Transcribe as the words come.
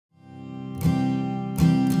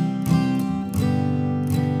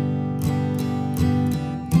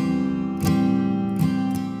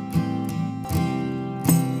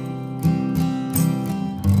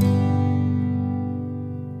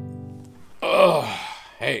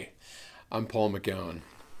Hey, I'm Paul McGowan.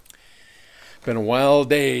 Been a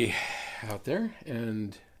wild day out there,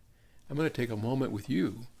 and I'm going to take a moment with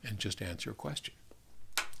you and just answer a question.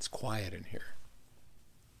 It's quiet in here.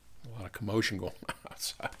 A lot of commotion going on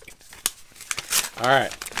outside. All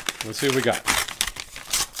right, let's see what we got.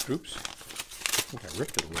 Oops. I think I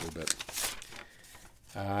ripped it a little bit.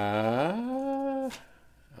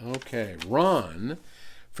 Okay, Ron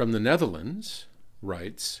from the Netherlands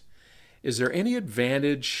writes, is there any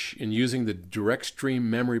advantage in using the direct stream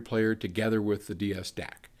memory player together with the DS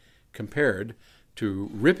DAC compared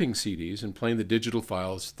to ripping CDs and playing the digital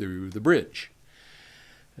files through the bridge?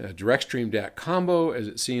 A direct stream DAC combo, as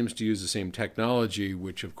it seems to use the same technology,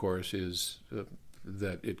 which of course is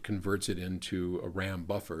that it converts it into a RAM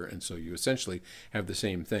buffer, and so you essentially have the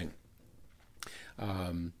same thing.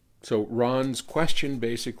 So Ron's question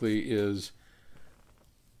basically is,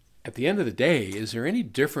 at the end of the day, is there any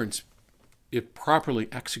difference, if properly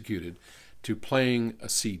executed, to playing a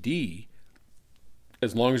CD,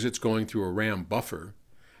 as long as it's going through a RAM buffer,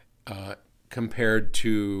 compared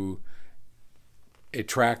to a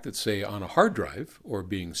track that's, say, on a hard drive or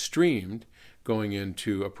being streamed going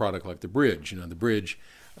into a product like the Bridge? You know, the Bridge,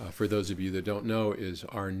 for those of you that don't know, is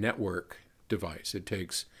our network device. It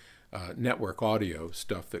takes network audio,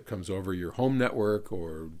 stuff that comes over your home network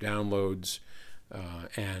or downloads,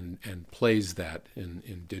 and plays that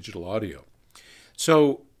in digital audio.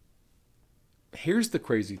 So here's the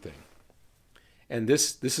crazy thing, and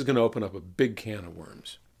this is going to open up a big can of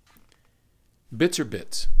worms. Bits are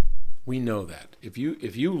bits. We know that. If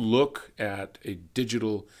you look at a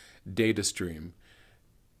digital data stream,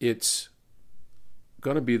 it's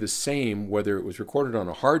going to be the same whether it was recorded on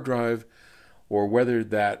a hard drive or whether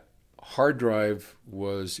that hard drive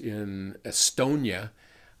was in Estonia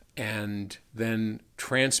and then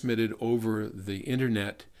transmitted over the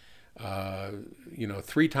internet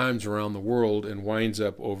 3 times around the world and winds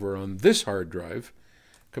up over on this hard drive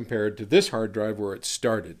compared to this hard drive where it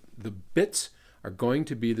started. The bits are going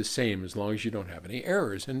to be the same as long as you don't have any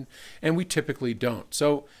errors, and we typically don't.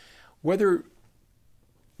 So whether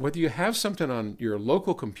you have something on your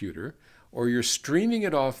local computer or you're streaming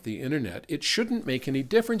it off the internet, it shouldn't make any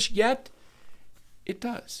difference, yet it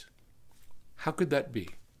does. How could that be?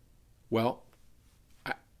 Well,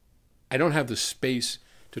 I don't have the space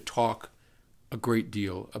to talk a great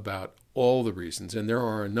deal about all the reasons, and there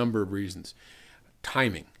are a number of reasons.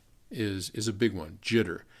 Timing is a big one.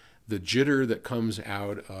 Jitter. The jitter that comes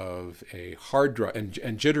out of a hard drive, and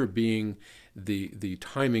jitter being the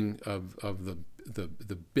timing of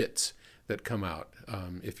the bits that come out,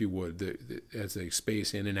 if you would, as they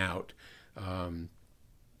space in and out,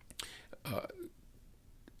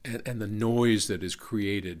 and the noise that is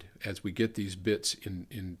created as we get these bits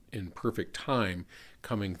in perfect time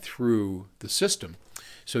coming through the system.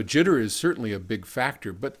 So jitter is certainly a big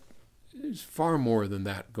factor, but there's far more than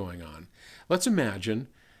that going on. Let's imagine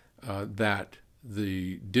that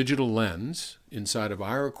the digital lens inside of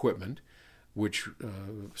our equipment, which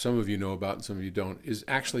some of you know about and some of you don't, is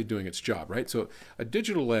actually doing its job, right? So a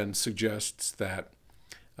digital lens suggests that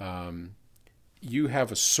you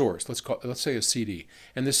have a source. Let's say a CD,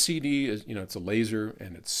 and this CD is, it's a laser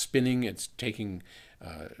and it's spinning. It's taking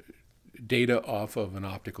data off of an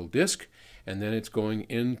optical disc, and then it's going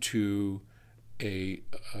into a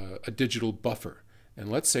digital buffer.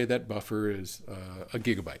 And let's say that buffer is a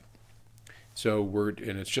gigabyte. So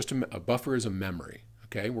it's just a buffer is a memory.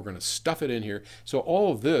 Okay, we're going to stuff it in here. So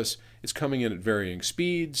all of this is coming in at varying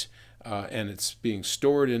speeds, and it's being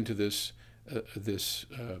stored into this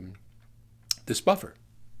buffer.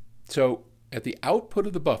 So at the output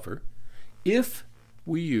of the buffer, if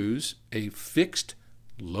we use a fixed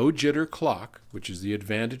low jitter clock, which is the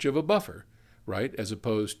advantage of a buffer, right, as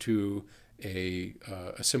opposed to a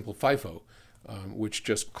simple FIFO, which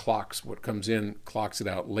just clocks what comes in, clocks it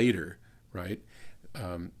out later, right?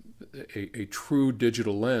 A true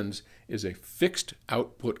digital lens is a fixed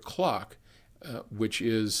output clock, which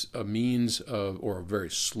is a means of, or a very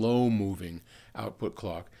slow moving output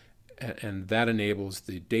clock, and that enables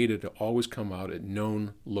the data to always come out at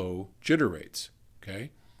known low jitter rates. Okay,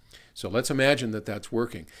 so let's imagine that that's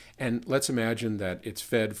working, and let's imagine that it's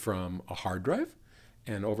fed from a hard drive,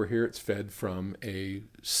 and over here it's fed from a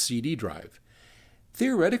CD drive.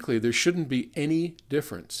 Theoretically, there shouldn't be any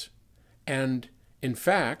difference, and in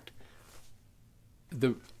fact,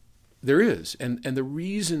 there is, and the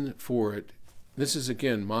reason for it, this is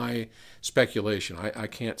again my speculation. I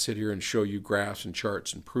can't sit here and show you graphs and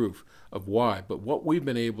charts and proof of why, but what we've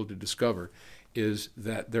been able to discover is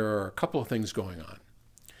that there are a couple of things going on.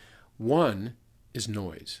 One is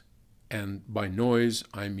noise, and by noise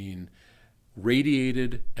I mean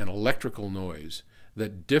radiated and electrical noise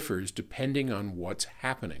that differs depending on what's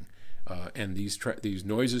happening. And these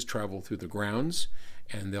noises travel through the grounds,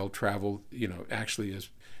 and they'll travel, actually as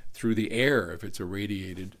through the air if it's a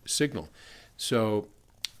radiated signal. So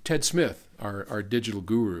Ted Smith, our digital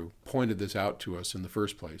guru, pointed this out to us in the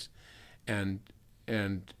first place. And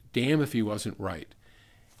damn if he wasn't right.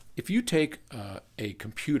 If you take a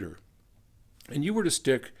computer and you were to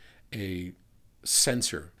stick a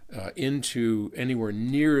sensor into anywhere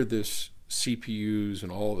near this CPUs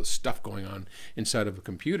and all the stuff going on inside of a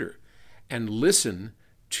computer and listen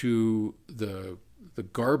to the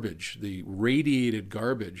garbage, the radiated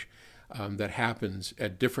garbage that happens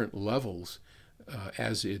at different levels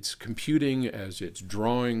as it's computing, as it's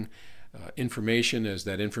drawing information, as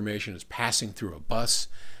that information is passing through a bus,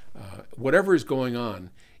 whatever is going on,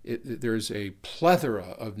 there's a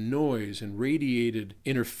plethora of noise and radiated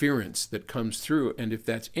interference that comes through. And if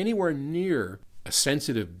that's anywhere near a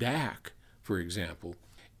sensitive DAC, for example,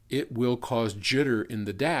 it will cause jitter in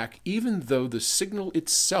the DAC, even though the signal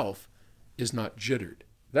itself is not jittered.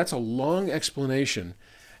 That's a long explanation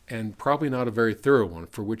and probably not a very thorough one,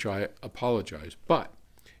 for which I apologize. But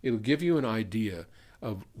it'll give you an idea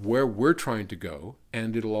of where we're trying to go,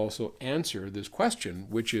 and it'll also answer this question,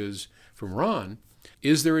 which is from Ron,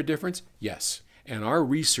 is there a difference? Yes. And our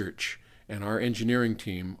research and our engineering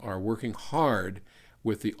team are working hard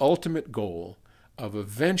with the ultimate goal of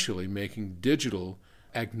eventually making digital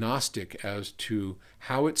agnostic as to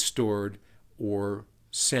how it's stored or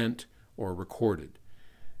sent or recorded.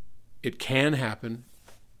 It can happen.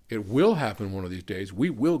 It will happen one of these days.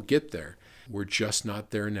 We will get there. We're just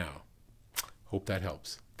not there now. Hope that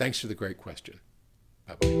helps. Thanks for the great question.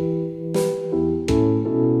 Bye-bye.